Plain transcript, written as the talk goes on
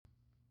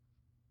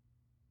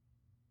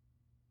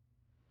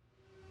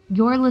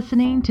You're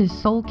listening to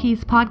Soul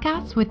Keys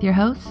Podcast with your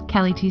host,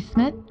 Kelly T.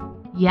 Smith.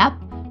 Yep,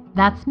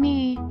 that's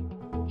me.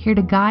 Here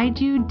to guide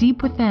you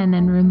deep within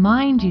and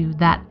remind you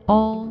that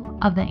all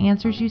of the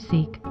answers you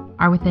seek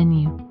are within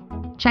you.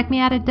 Check me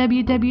out at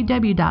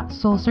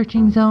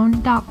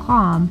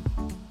www.soulsearchingzone.com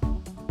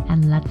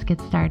and let's get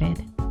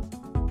started.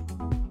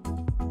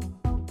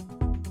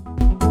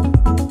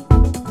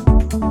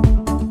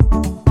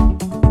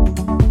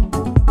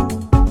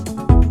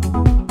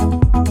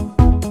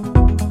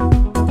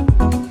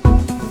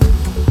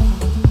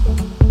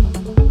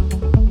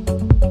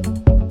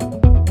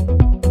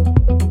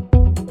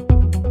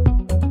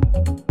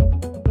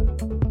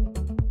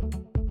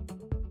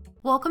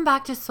 Welcome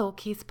back to Soul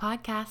Keys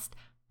Podcast.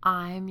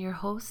 I'm your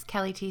host,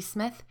 Kelly T.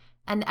 Smith,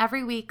 and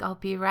every week I'll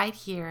be right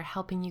here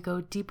helping you go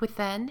deep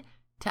within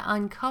to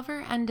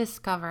uncover and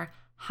discover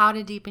how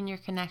to deepen your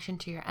connection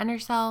to your inner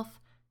self,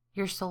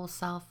 your soul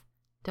self,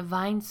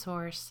 divine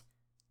source,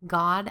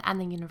 God,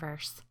 and the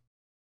universe.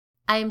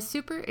 I am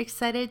super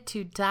excited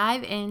to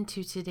dive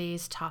into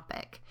today's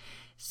topic.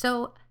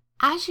 So,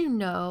 as you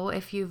know,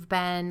 if you've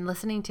been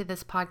listening to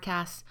this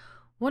podcast,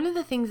 one of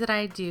the things that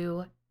I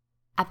do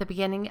at the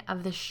beginning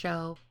of the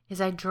show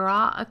is I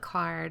draw a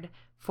card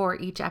for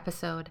each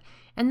episode.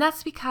 And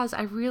that's because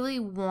I really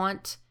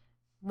want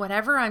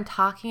whatever I'm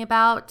talking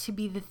about to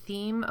be the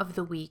theme of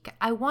the week.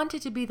 I want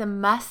it to be the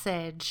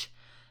message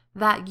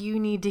that you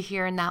need to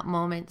hear in that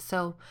moment.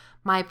 So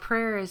my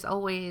prayer is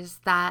always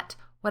that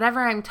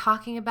whatever I'm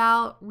talking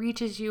about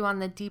reaches you on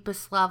the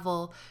deepest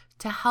level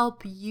to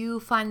help you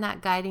find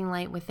that guiding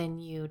light within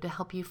you, to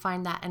help you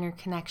find that inner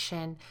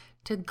connection,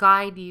 to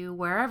guide you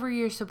wherever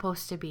you're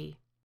supposed to be.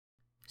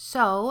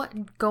 So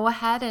go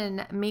ahead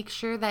and make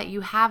sure that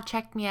you have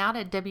checked me out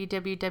at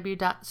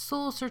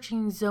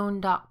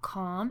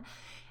www.soulsearchingzone.com,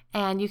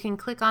 and you can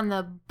click on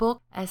the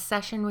book a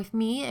session with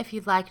me if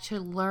you'd like to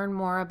learn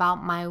more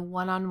about my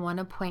one-on-one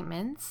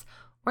appointments,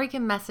 or you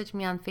can message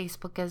me on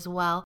Facebook as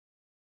well.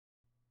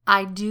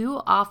 I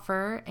do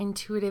offer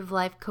intuitive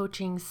life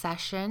coaching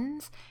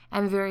sessions.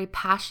 I'm very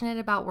passionate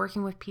about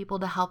working with people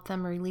to help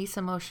them release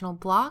emotional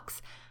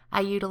blocks. I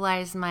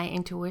utilize my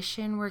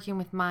intuition, working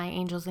with my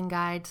angels and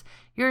guides,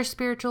 your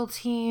spiritual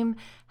team,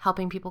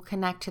 helping people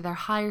connect to their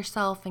higher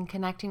self and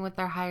connecting with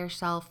their higher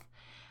self,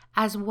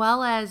 as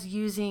well as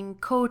using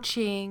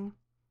coaching,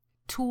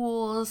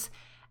 tools,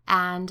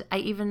 and I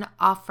even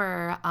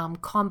offer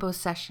combo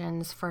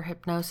sessions for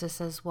hypnosis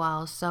as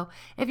well. So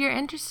if you're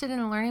interested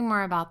in learning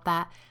more about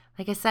that,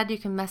 like I said, you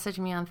can message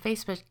me on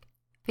Facebook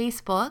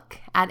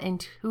at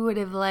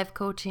Intuitive Life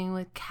Coaching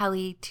with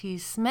Kelly T.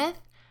 Smith.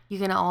 You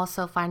can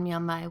also find me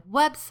on my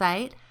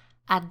website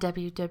at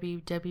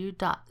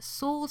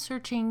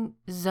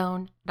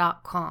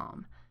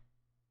www.soulsearchingzone.com.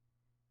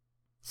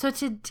 So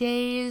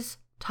today's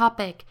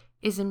topic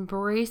is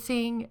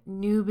embracing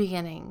new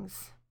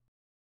beginnings.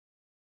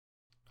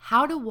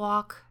 How to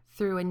walk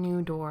through a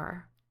new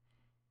door.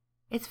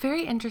 It's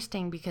very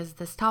interesting because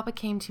this topic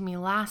came to me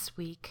last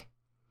week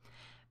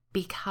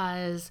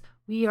because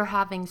we are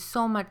having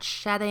so much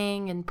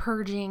shedding and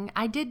purging.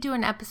 I did do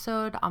an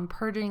episode on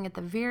purging at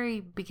the very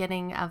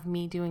beginning of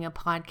me doing a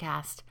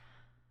podcast.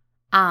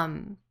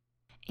 And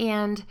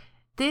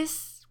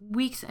this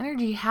week's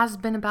energy has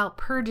been about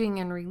purging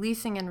and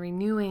releasing and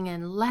renewing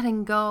and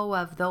letting go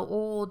of the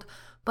old,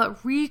 but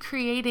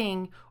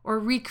creating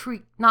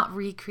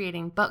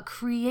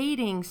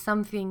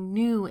something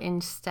new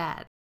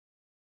instead.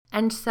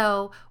 And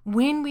so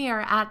when we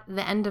are at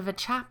the end of a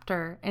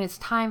chapter and it's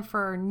time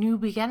for new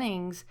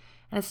beginnings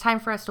and it's time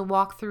for us to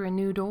walk through a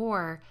new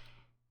door,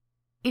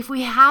 if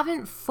we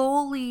haven't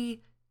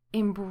fully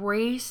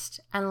embraced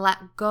and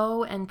let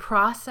go and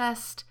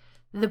processed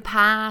the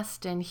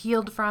past and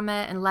healed from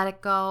it and let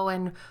it go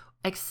and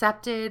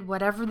accepted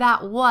whatever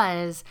that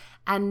was,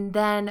 and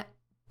then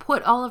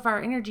put all of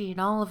our energy and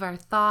all of our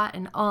thought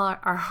and all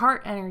our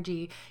heart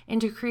energy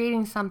into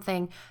creating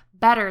something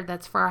better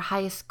that's for our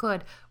highest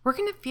good, we're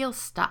going to feel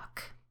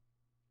stuck.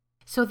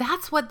 So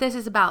that's what this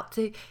is about.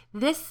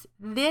 This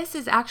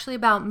is actually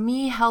about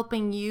me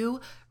helping you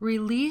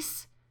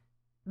release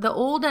the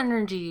old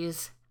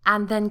energies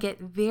and then get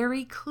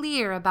very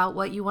clear about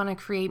what you want to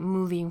create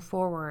moving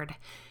forward.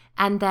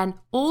 And then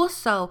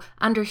also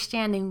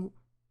understanding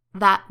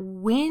that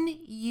when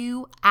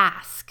you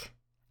ask,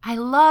 I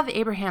love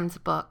Abraham's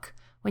book,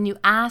 When You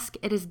Ask,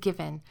 It Is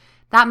Given.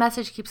 That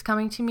message keeps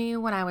coming to me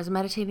when I was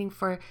meditating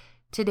for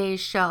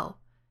today's show.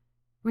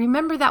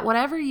 Remember that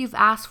whatever you've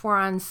asked for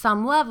on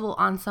some level,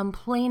 on some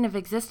plane of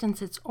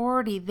existence, it's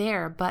already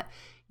there, but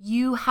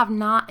you have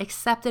not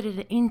accepted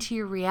it into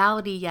your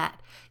reality yet.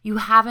 You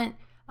haven't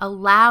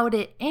allowed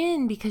it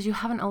in because you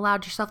haven't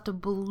allowed yourself to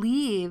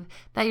believe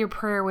that your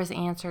prayer was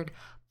answered.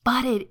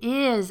 But it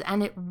is,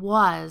 and it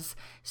was.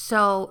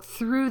 So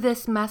through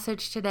this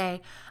message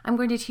today, I'm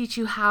going to teach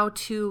you how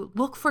to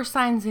look for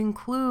signs and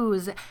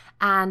clues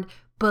and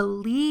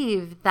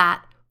believe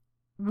that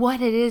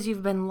what it is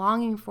you've been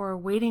longing for,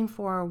 waiting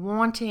for,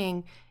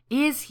 wanting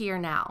is here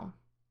now.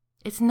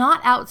 It's not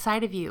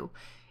outside of you.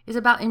 It's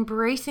about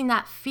embracing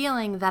that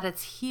feeling that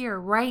it's here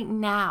right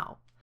now.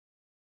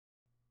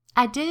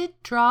 I did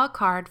draw a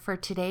card for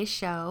today's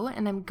show,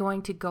 and I'm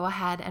going to go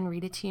ahead and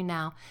read it to you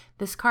now.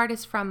 This card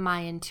is from my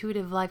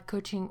Intuitive Life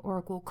Coaching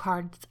Oracle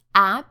Cards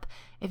app.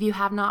 If you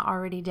have not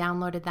already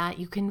downloaded that,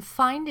 you can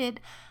find it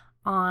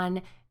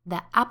on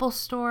the Apple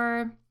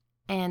Store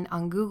and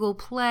on Google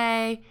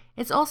Play.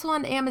 It's also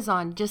on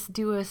Amazon. Just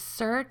do a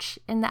search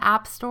in the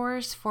app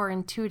stores for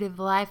Intuitive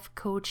Life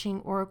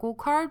Coaching Oracle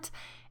Cards.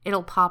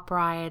 It'll pop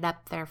right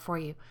up there for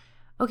you.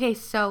 Okay,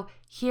 so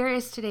here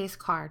is today's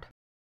card.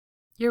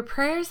 Your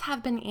prayers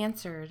have been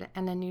answered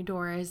and a new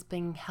door is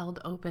being held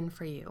open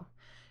for you.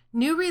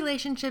 New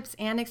relationships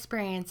and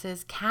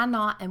experiences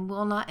cannot and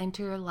will not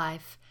enter your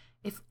life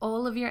if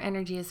all of your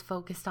energy is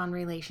focused on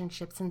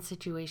relationships and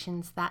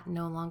situations that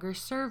no longer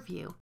serve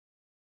you.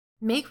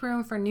 Make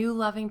room for new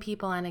loving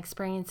people and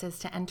experiences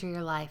to enter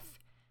your life.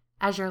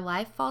 As your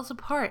life falls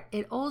apart,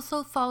 it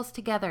also falls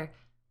together.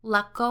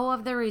 Let go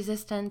of the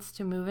resistance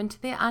to move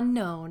into the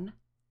unknown.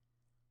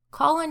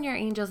 Call on your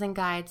angels and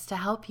guides to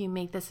help you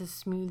make this a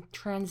smooth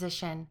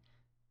transition.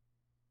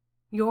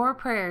 Your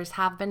prayers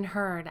have been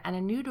heard and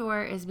a new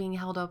door is being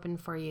held open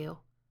for you.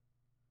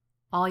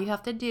 All you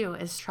have to do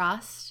is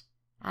trust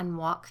and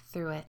walk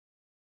through it.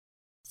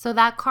 So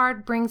that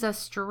card brings us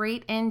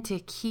straight into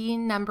key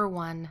number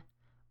 1,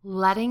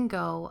 letting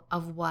go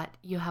of what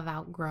you have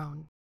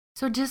outgrown.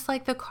 So just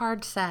like the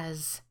card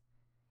says,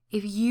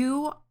 if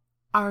you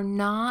are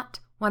not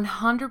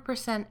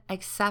 100%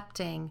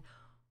 accepting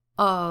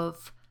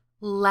of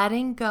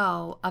letting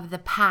go of the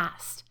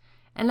past,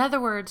 in other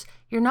words,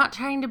 you're not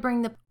trying to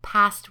bring the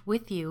past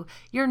with you.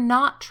 You're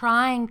not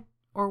trying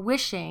or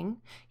wishing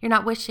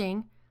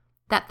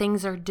that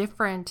things are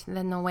different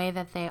than the way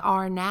that they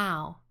are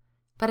now.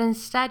 But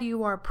instead,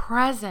 you are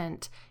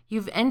present.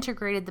 You've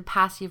integrated the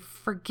past. You've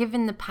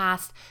forgiven the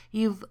past.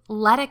 You've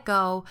let it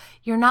go.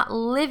 You're not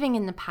living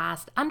in the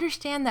past.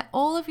 Understand that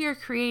all of your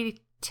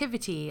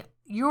creativity,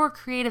 your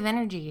creative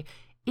energy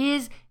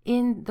is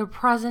in the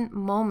present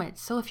moment.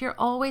 So if you're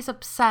always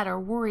upset or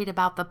worried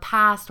about the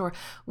past or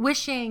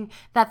wishing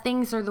that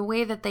things are the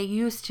way that they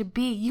used to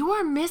be, you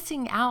are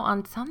missing out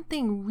on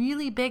something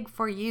really big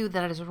for you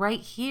that is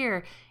right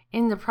here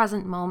in the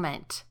present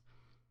moment.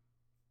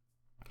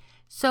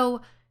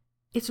 So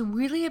it's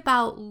really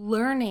about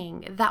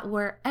learning that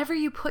wherever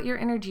you put your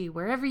energy,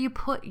 wherever you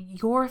put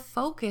your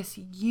focus,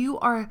 you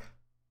are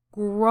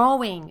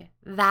growing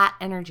that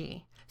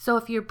energy. So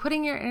if you're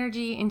putting your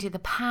energy into the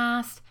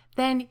past,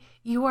 then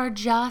you are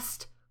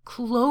just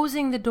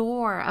closing the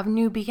door of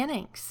new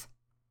beginnings.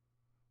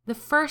 The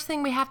first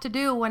thing we have to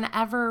do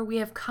whenever we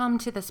have come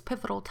to this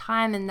pivotal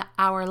time in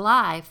our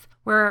life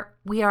where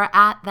we are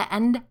at the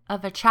end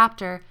of a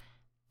chapter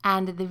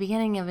and the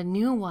beginning of a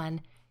new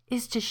one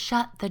is to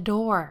shut the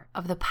door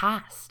of the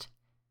past.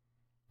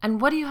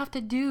 And what do you have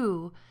to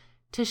do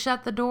to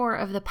shut the door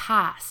of the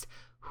past?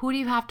 Who do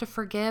you have to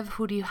forgive?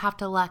 Who do you have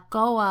to let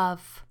go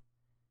of?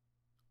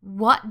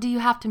 What do you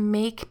have to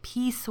make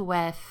peace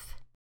with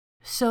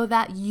so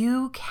that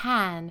you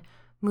can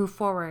move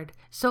forward?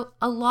 So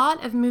a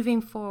lot of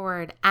moving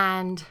forward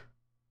and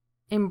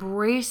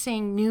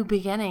embracing new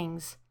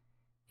beginnings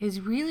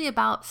is really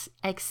about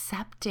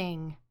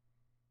accepting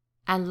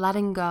and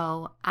letting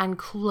go and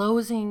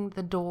closing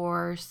the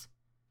doors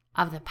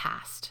of the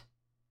past.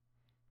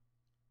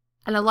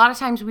 And a lot of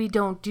times we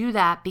don't do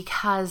that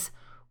because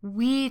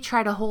we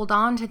try to hold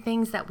on to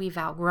things that we've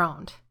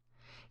outgrown.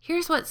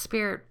 Here's what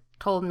Spirit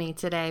told me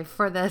today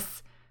for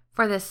this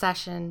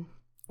session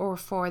or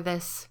for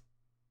this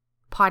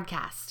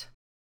podcast.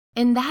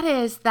 And that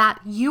is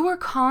that you are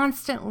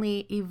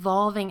constantly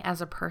evolving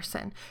as a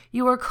person.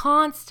 You are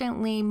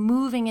constantly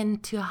moving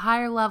into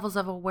higher levels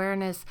of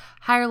awareness,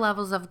 higher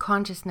levels of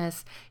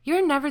consciousness.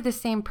 You're never the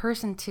same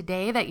person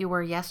today that you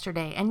were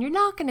yesterday, and you're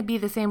not going to be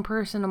the same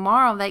person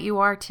tomorrow that you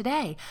are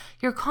today.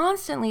 You're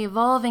constantly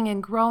evolving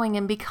and growing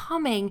and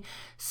becoming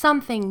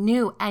something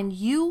new, and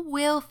you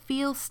will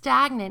feel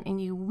stagnant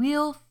and you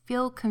will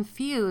feel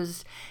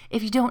confused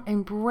if you don't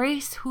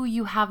embrace who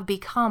you have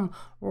become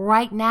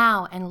right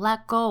now and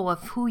let go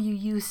of who you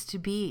used to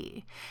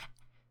be.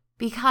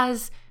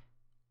 Because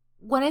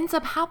what ends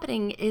up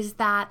happening is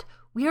that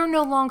we are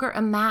no longer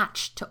a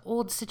match to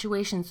old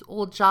situations,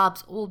 old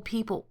jobs, old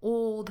people,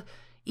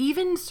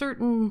 even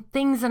certain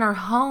things in our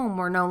home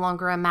we're no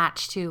longer a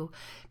match to.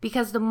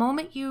 Because the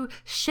moment you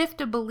shift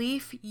a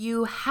belief,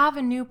 you have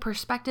a new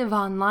perspective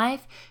on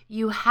life,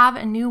 you have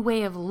a new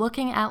way of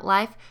looking at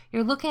life,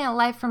 you're looking at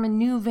life from a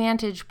new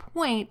vantage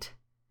point,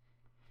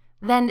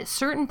 then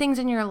certain things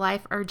in your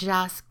life are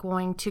just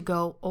going to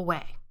go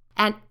away.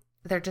 And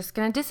they're just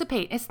going to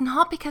dissipate. It's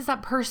not because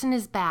that person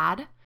is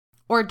bad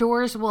or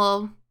doors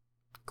will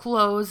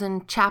close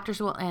and chapters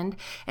will end.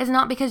 It's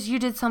not because you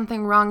did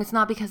something wrong. It's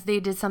not because they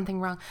did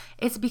something wrong.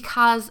 It's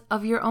because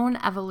of your own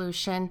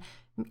evolution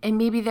and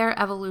maybe their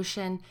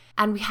evolution.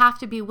 And we have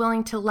to be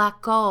willing to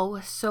let go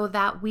so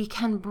that we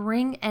can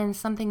bring in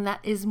something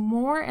that is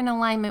more in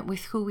alignment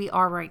with who we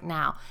are right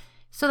now.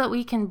 So that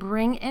we can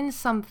bring in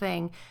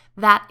something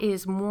that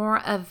is more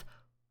of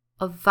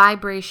a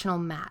vibrational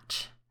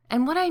match.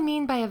 And what I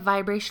mean by a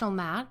vibrational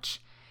match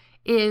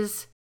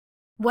is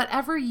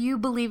whatever you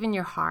believe in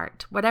your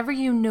heart, whatever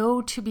you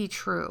know to be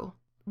true,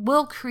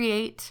 will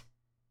create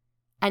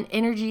an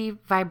energy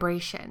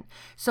vibration.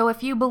 So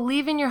if you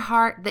believe in your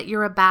heart that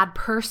you're a bad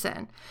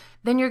person,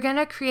 then you're going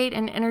to create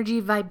an energy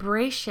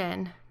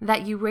vibration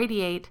that you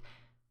radiate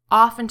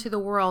off into the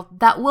world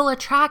that will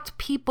attract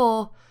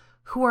people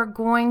who are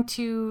going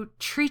to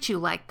treat you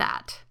like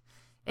that.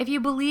 If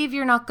you believe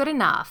you're not good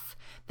enough,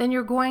 then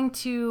you're going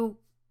to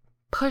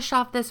push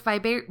off this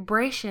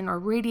vibration or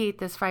radiate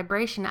this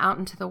vibration out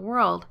into the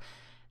world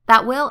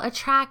that will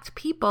attract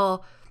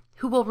people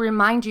who will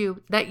remind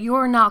you that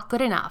you're not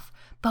good enough.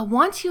 But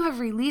once you have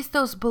released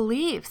those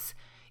beliefs,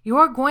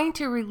 you're going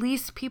to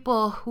release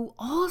people who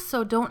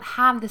also don't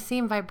have the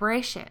same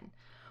vibration,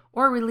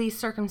 or release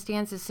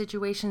circumstances,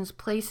 situations,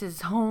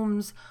 places,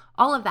 homes,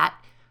 all of that.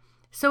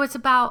 So it's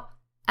about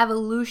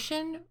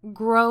evolution,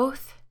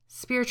 growth,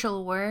 spiritual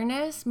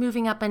awareness,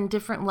 moving up in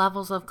different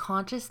levels of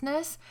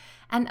consciousness,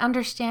 and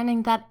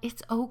understanding that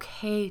it's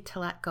okay to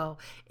let go.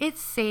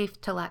 It's safe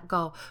to let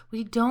go.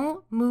 We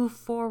don't move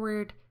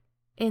forward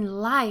in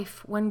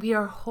life when we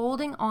are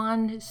holding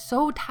on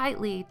so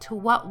tightly to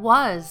what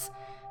was.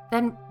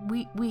 Then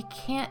we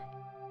can't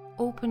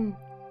open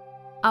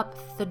up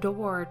the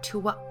door to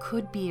what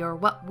could be or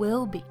what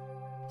will be.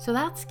 So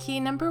that's key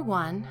number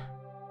 1.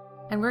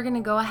 And we're going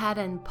to go ahead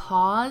and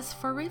pause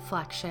for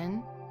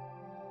reflection.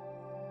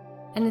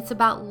 And it's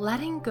about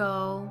letting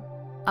go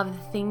of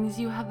the things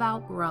you have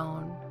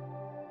outgrown.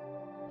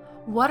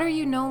 What are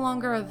you no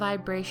longer a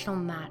vibrational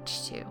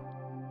match to?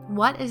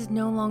 What is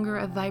no longer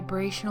a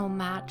vibrational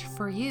match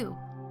for you?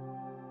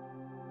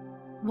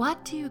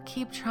 What do you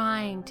keep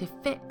trying to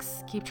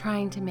fix, keep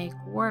trying to make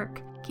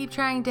work, keep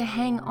trying to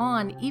hang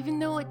on, even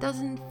though it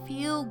doesn't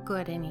feel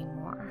good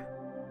anymore?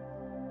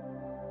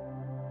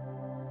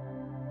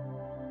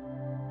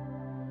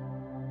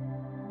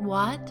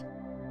 What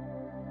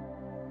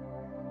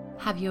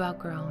have you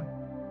outgrown?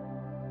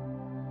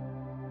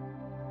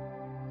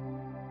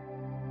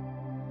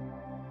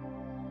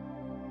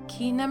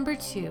 Key number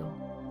 2,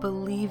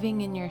 believing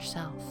in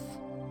yourself.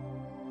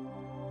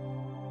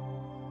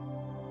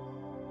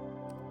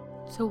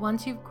 So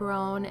once you've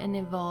grown and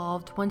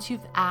evolved, once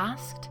you've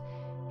asked,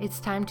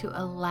 it's time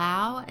to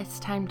allow, it's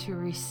time to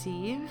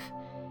receive,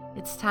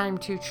 it's time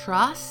to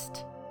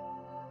trust.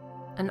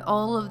 And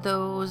all of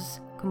those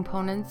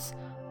components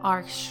are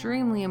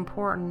extremely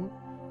important.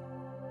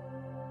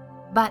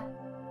 But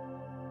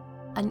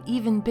an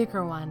even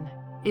bigger one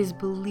is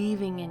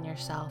believing in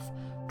yourself,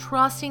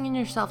 trusting in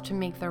yourself to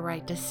make the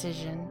right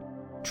decision,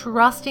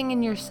 trusting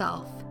in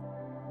yourself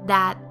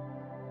that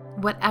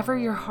whatever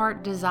your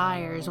heart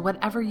desires,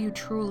 whatever you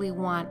truly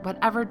want,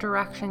 whatever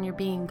direction you're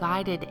being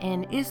guided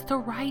in is the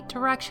right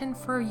direction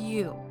for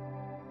you,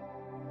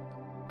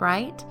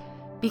 right?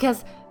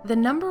 Because the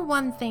number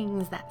one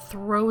things that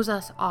throws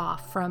us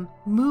off from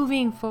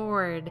moving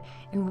forward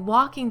and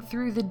walking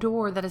through the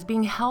door that is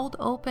being held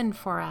open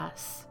for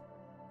us,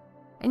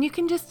 and you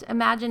can just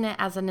imagine it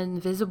as an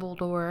invisible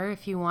door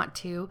if you want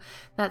to,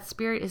 that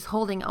Spirit is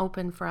holding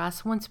open for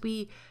us once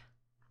we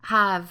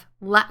have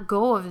let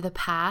go of the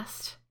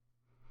past.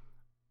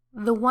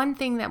 The one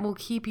thing that will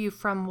keep you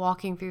from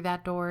walking through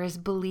that door is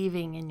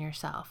believing in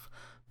yourself,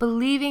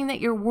 believing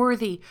that you're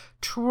worthy,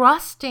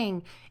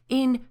 trusting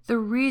in the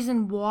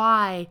reason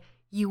why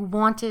you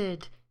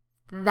wanted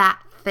that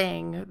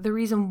thing, the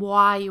reason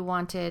why you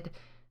wanted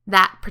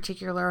that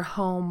particular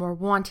home, or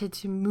wanted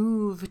to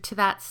move to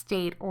that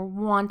state, or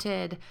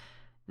wanted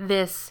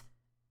this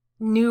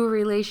new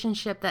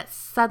relationship that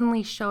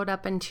suddenly showed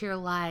up into your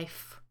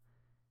life.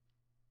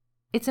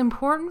 It's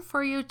important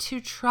for you to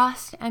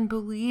trust and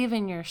believe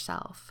in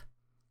yourself.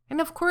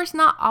 And of course,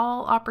 not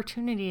all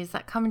opportunities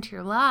that come into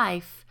your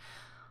life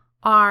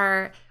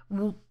are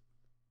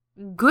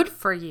good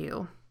for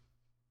you.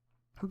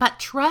 But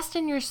trust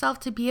in yourself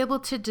to be able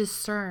to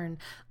discern,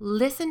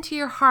 listen to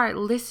your heart,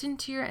 listen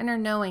to your inner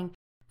knowing,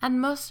 and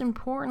most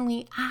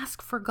importantly,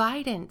 ask for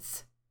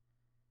guidance.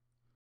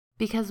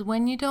 Because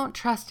when you don't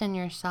trust in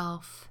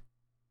yourself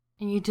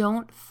and you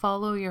don't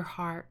follow your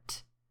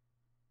heart,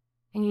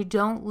 and you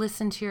don't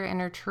listen to your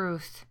inner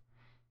truth,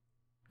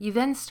 you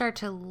then start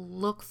to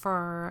look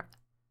for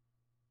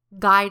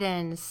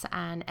guidance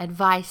and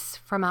advice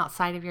from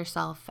outside of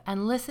yourself.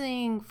 And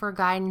listening for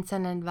guidance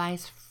and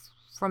advice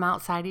from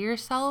outside of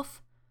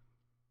yourself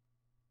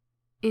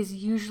is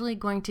usually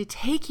going to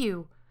take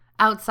you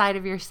outside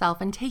of yourself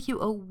and take you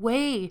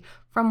away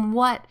from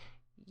what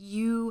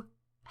you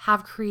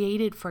have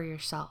created for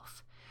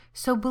yourself.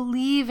 So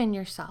believe in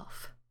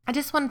yourself. I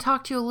just want to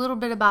talk to you a little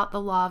bit about the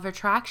law of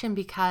attraction,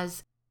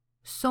 because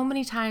so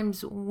many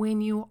times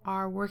when you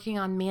are working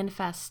on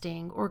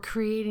manifesting or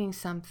creating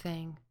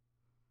something,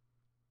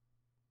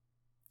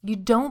 you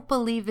don't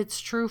believe it's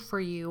true for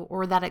you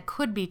or that it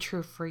could be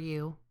true for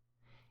you,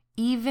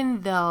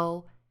 even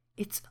though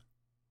it's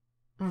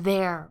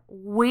there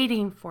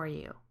waiting for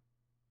you.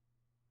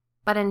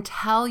 But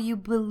until you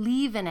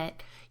believe in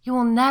it, you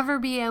will never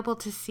be able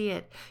to see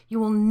it. You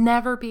will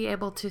never be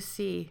able to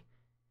see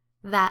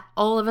that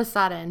all of a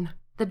sudden,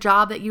 the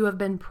job that you have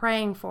been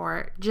praying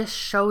for just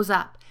shows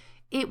up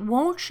it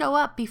won't show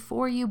up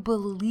before you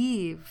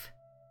believe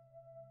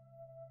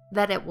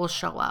that it will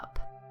show up.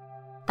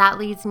 That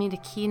leads me to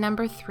key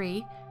number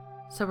 3.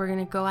 So we're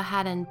going to go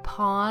ahead and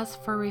pause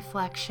for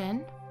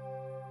reflection.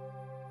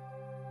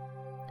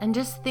 And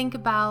just think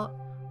about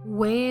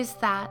ways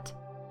that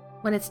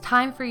when it's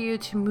time for you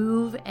to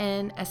move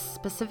in a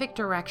specific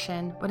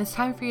direction, when it's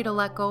time for you to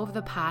let go of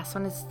the past,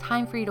 when it's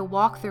time for you to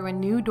walk through a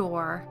new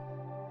door,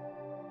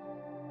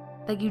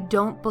 that you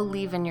don't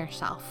believe in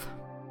yourself.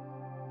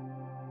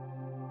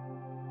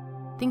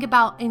 Think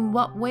about in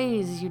what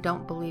ways you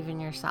don't believe in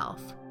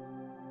yourself.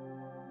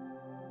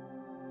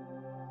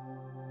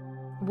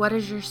 What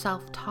is your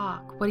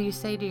self-talk? What do you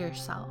say to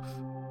yourself?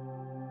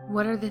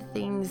 What are the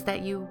things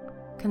that you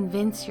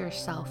convince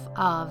yourself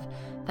of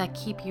that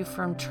keep you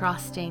from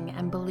trusting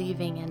and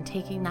believing and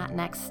taking that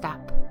next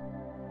step?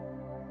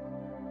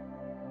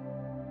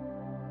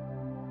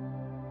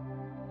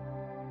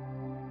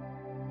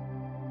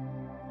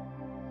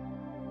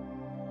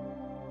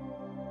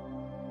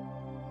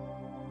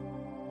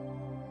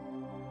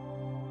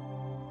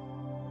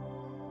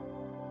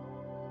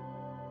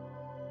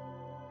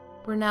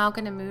 We're now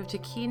going to move to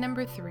key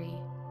number 3.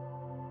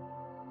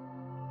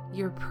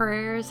 Your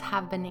prayers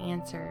have been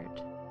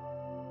answered.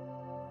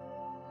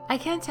 I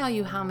can't tell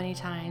you how many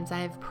times I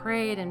have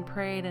prayed and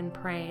prayed and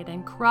prayed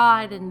and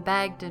cried and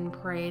begged and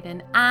prayed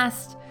and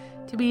asked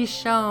to be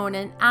shown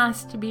and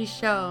asked to be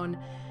shown,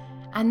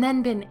 and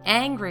then been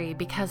angry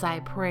because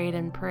I prayed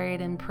and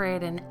prayed and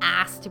prayed and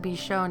asked to be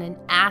shown and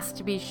asked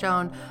to be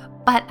shown,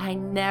 but I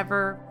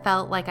never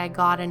felt like I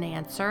got an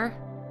answer.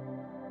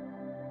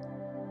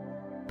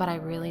 But I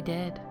really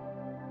did.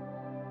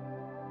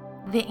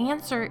 The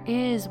answer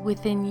is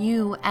within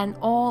you and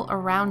all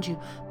around you,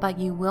 but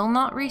you will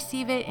not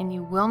receive it and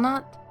you will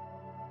not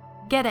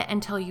get it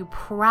until you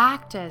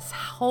practice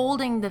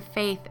holding the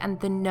faith and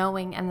the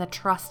knowing and the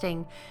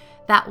trusting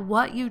that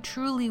what you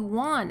truly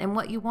want and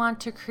what you want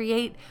to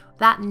create,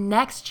 that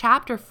next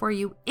chapter for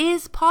you,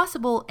 is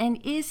possible and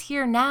is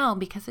here now,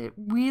 because it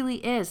really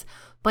is.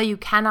 But you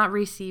cannot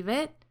receive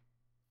it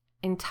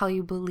until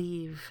you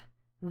believe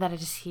that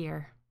it is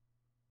here.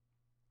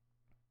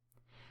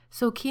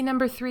 So key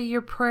number 3,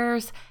 your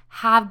prayers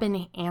have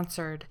been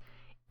answered,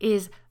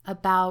 is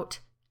about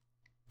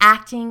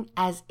acting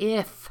as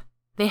if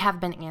they have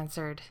been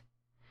answered.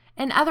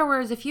 In other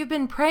words, if you've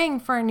been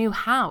praying for a new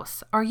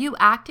house, are you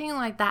acting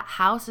like that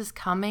house is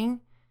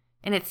coming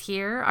and it's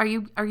here? Are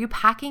you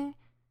packing?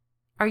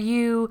 Are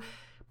you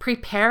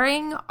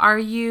preparing? Are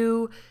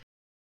you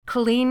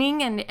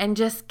cleaning and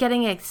just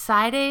getting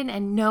excited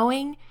and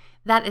knowing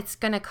that it's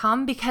going to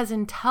come? Because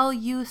until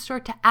you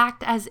start to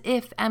act as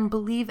if and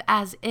believe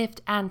as if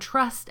and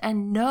trust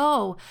and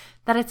know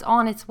that it's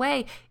on its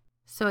way.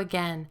 So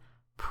again,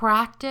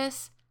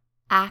 practice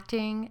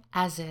acting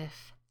as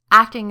if.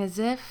 Acting as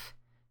if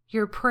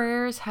your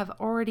prayers have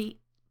already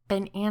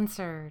been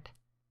answered.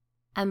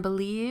 And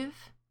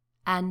believe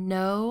and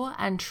know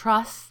and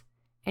trust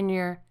in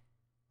your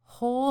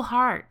whole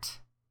heart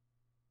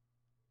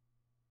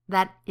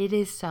that it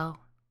is so.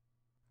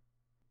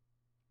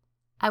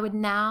 I would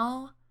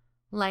now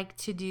like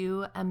to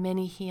do a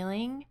mini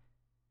healing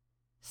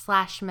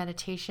 /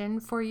 meditation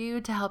for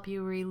you to help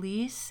you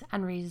release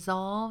and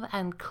resolve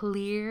and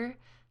clear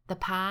the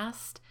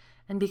past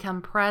and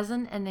become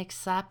present and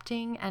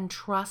accepting and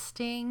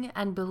trusting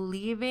and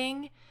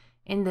believing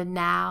in the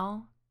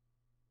now,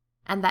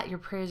 and that your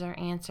prayers are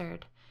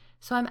answered.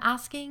 So I'm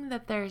asking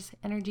that there's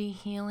energy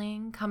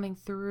healing coming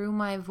through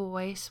my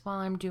voice while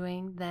I'm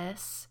doing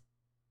this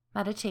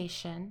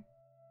meditation.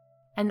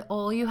 And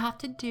all you have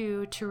to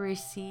do to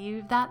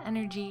receive that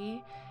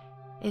energy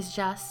is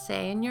just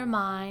say in your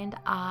mind,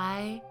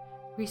 I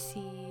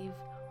receive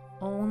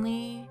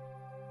only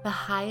the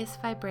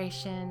highest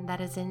vibration that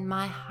is in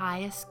my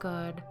highest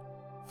good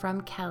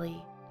from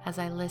Kelly as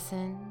I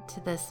listen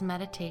to this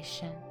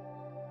meditation.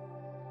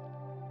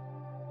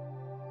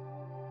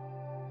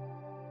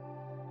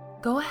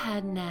 Go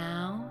ahead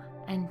now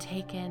and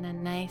take in a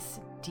nice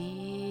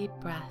deep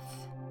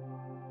breath.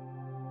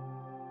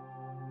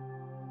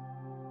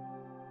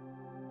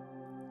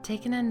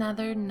 Taking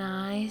another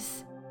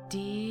nice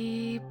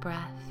deep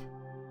breath.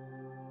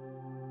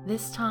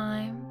 This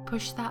time,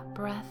 push that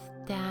breath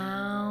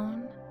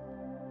down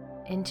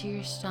into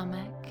your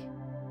stomach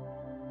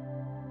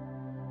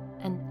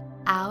and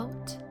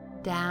out,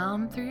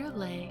 down through your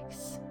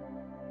legs,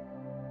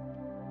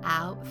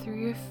 out through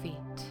your feet.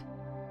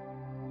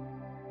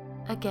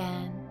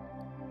 Again,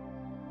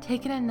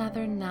 taking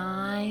another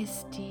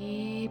nice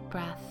deep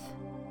breath.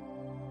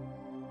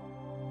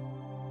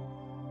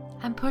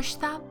 And push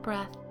that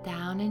breath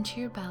down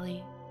into your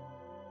belly.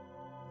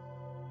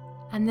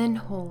 And then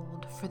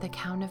hold for the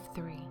count of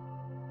 3.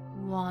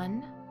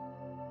 1,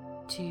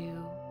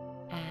 2,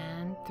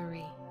 and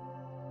 3.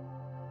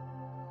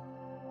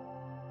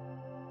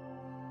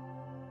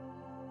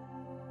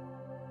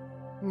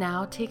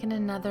 Now taking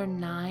another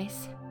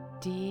nice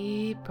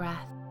deep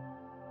breath.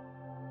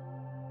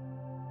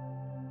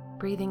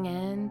 Breathing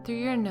in through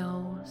your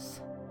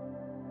nose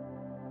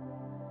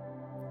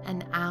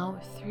and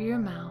out through your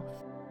mouth.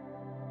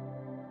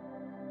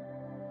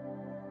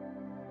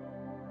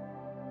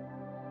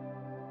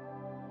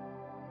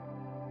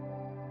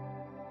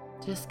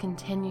 Just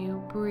continue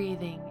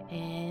breathing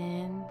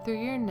in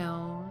through your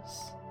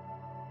nose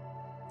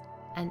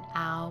and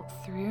out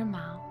through your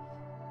mouth.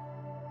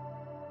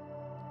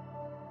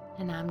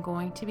 And I'm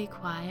going to be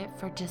quiet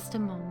for just a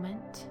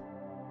moment.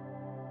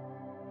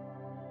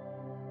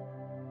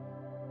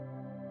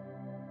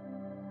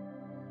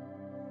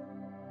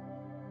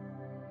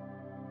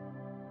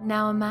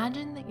 Now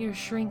imagine that you're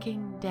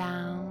shrinking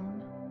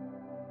down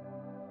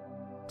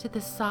to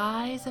the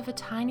size of a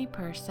tiny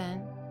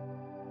person,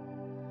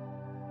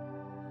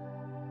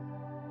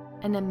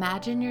 and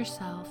imagine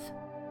yourself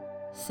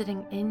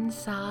sitting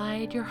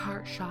inside your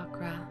heart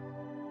chakra.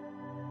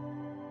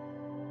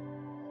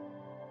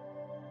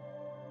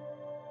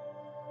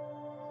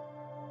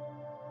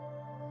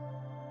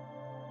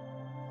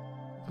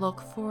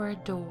 Look for a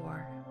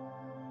door.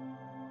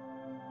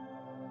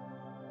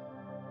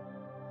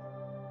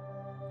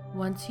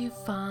 Once you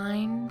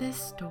find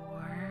this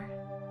door,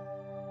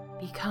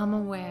 become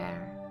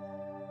aware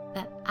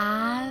that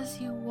as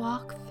you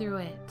walk through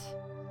it,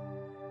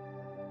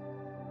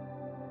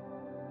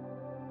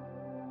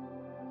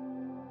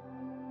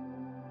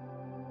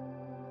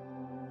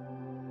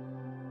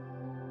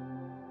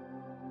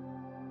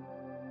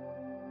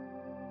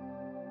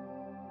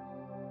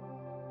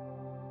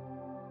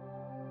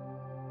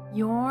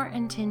 your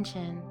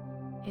intention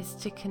is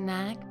to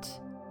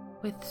connect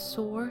with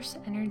Source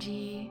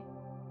Energy,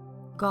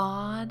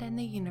 God, and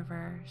the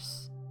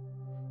universe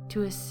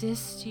to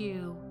assist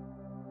you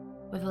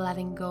with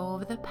letting go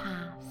of the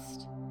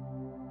past,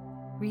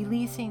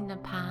 releasing the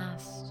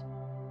past,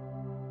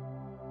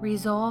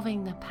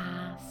 resolving the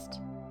past,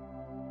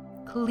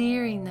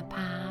 clearing the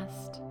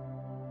past,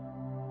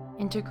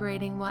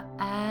 integrating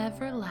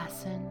whatever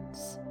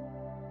lessons,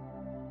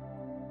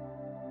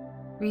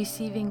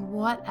 receiving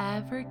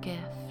whatever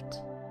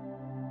gift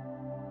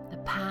the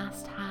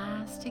past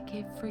has to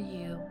give for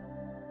you,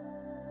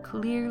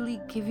 clearly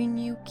giving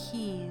you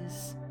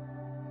keys,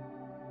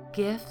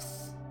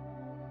 gifts,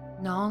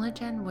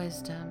 knowledge, and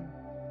wisdom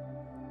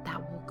that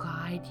will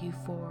guide you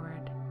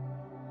forward.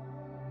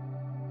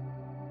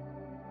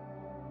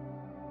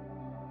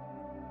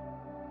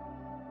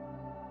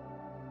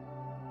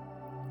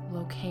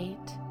 Locate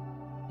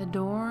the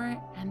door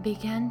and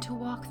begin to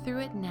walk through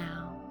it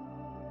now.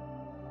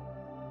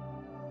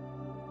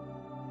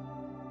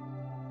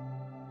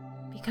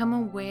 Become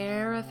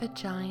aware of a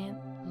giant,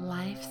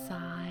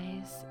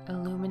 life-size,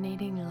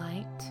 illuminating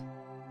light.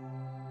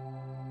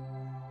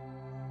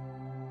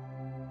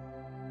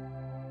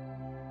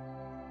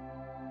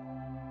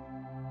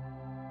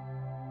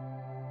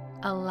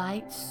 A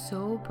light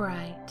so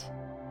bright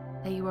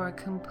that you are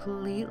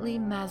completely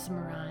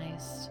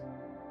mesmerized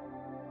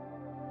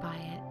by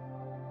it.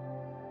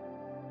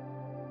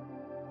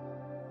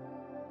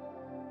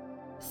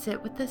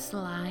 Sit with this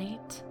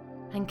light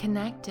and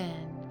connect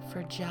in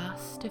for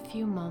just a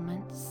few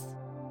moments.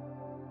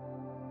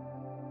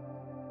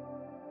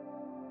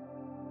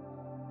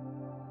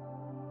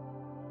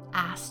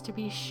 Ask to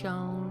be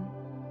shown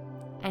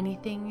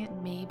anything it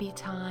may be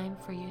time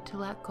for you to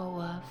let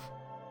go of.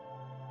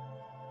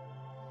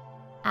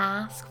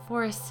 Ask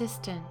for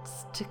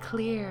assistance to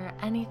clear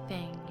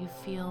anything you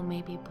feel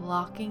may be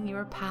blocking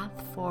your path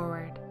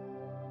forward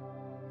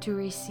to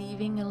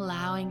receiving,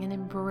 allowing, and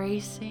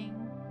embracing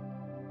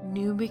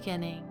new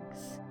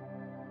beginnings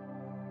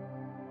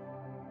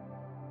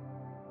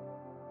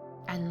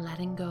and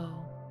letting go.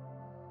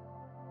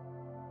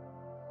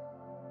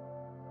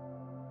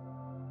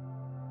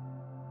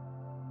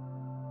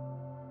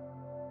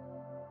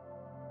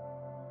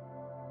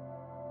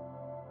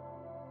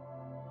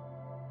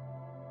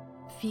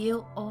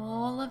 Feel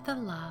all of the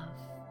love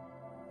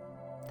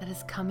that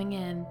is coming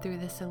in through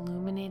this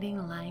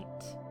illuminating light.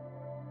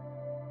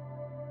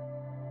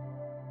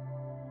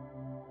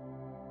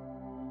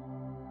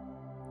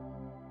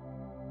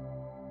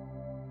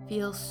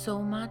 Feel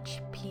so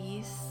much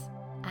peace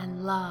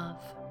and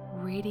love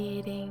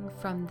radiating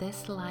from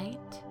this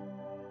light,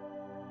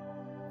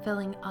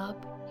 filling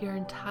up your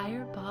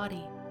entire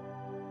body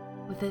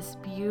with this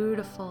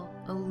beautiful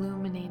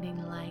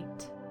illuminating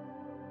light.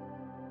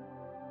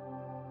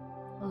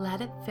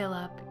 Let it fill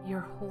up your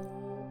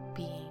whole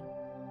being.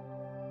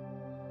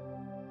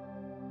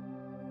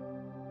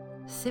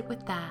 Sit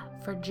with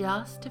that for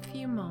just a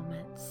few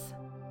moments.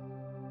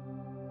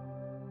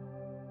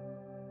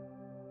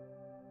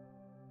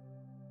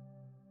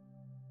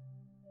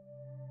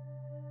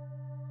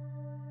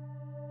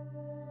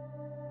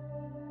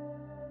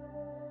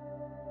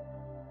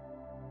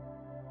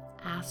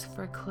 Ask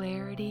for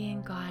clarity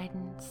and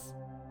guidance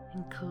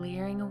and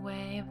clearing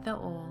away of the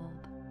old.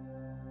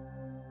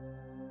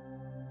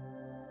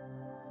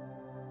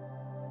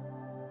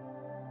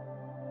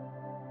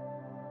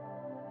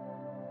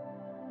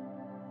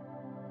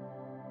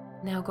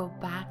 Now go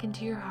back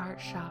into your heart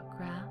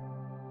chakra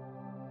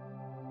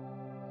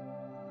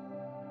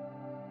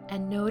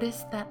and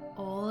notice that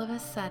all of a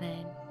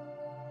sudden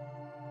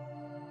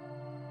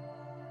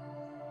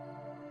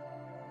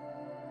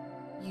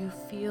you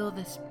feel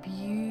this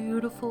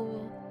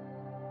beautiful,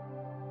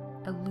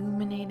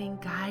 illuminating,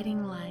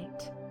 guiding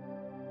light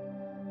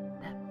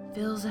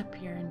fills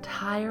up your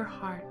entire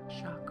heart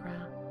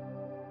chakra.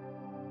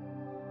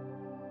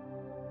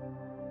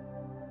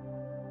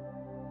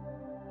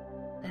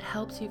 That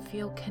helps you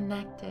feel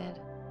connected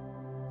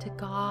to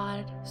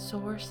God,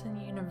 Source, and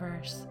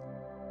Universe,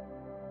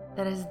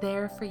 that is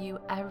there for you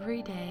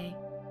every day,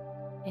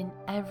 in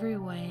every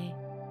way,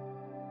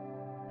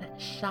 that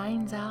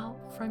shines out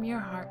from your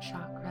heart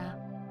chakra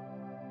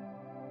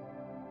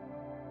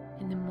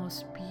in the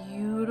most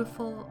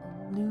beautiful,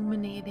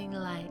 illuminating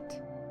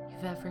light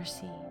you've ever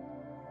seen,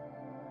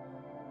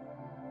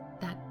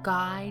 that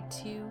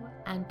guides you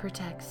and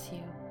protects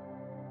you.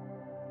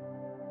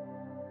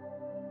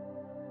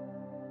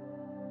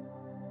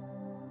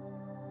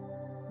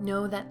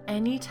 Know that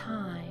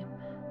anytime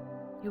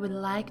you would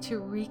like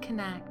to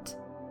reconnect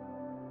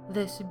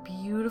this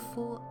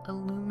beautiful,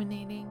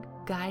 illuminating,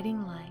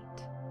 guiding light,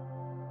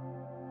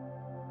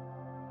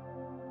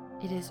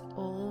 it is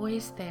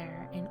always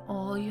there, and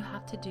all you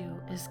have to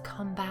do is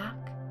come back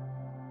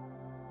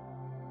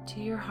to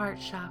your heart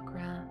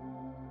chakra,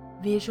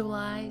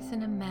 visualize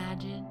and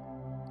imagine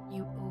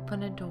you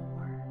open a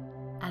door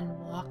and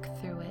walk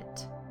through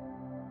it.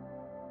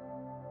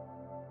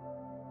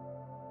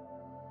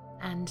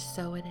 And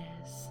so it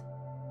is.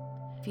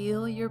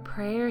 Feel your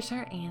prayers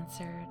are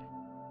answered.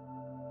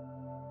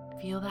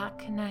 Feel that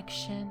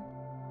connection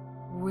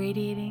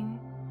radiating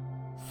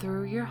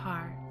through your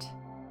heart.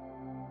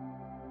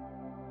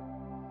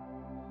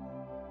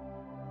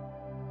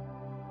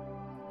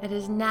 It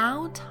is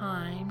now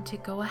time to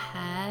go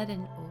ahead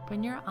and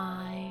open your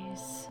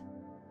eyes.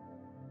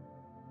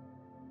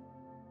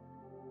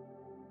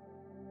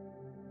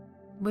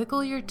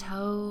 Wiggle your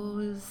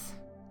toes.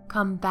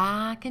 Come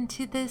back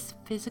into this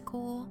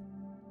physical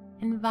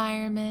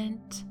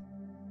environment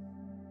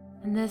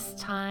and this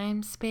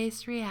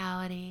time-space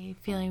reality,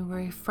 feeling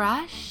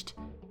refreshed,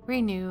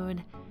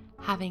 renewed,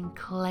 having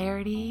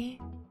clarity,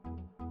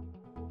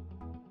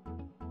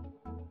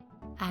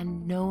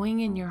 and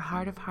knowing in your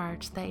heart of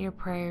hearts that your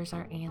prayers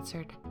are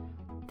answered.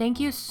 Thank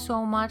you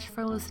so much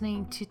for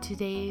listening to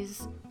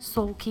today's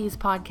Soul Keys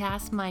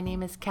podcast. My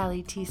name is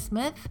Kelly T.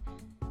 Smith.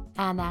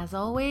 And as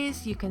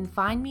always, you can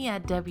find me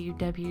at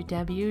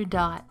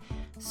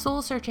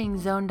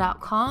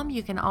www.soulsearchingzone.com.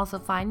 You can also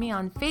find me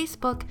on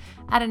Facebook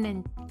at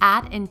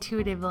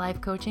Intuitive Life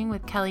Coaching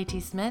with Kelly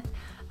T. Smith.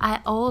 I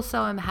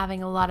also am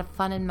having a lot of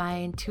fun in my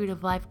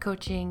Intuitive Life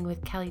Coaching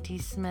with Kelly T.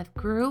 Smith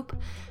group.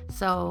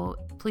 So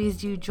please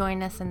do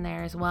join us in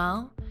there as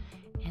well.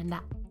 And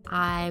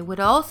I would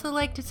also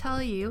like to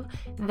tell you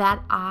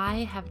that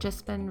I have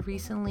just been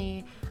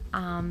recently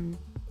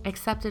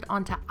accepted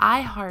onto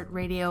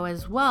iHeartRadio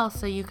as well,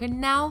 so you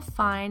can now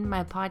find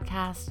my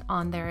podcast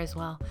on there as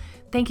well.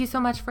 Thank you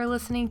so much for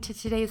listening to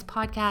today's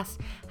podcast.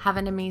 Have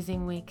an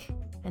amazing week.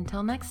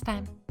 Until next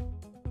time.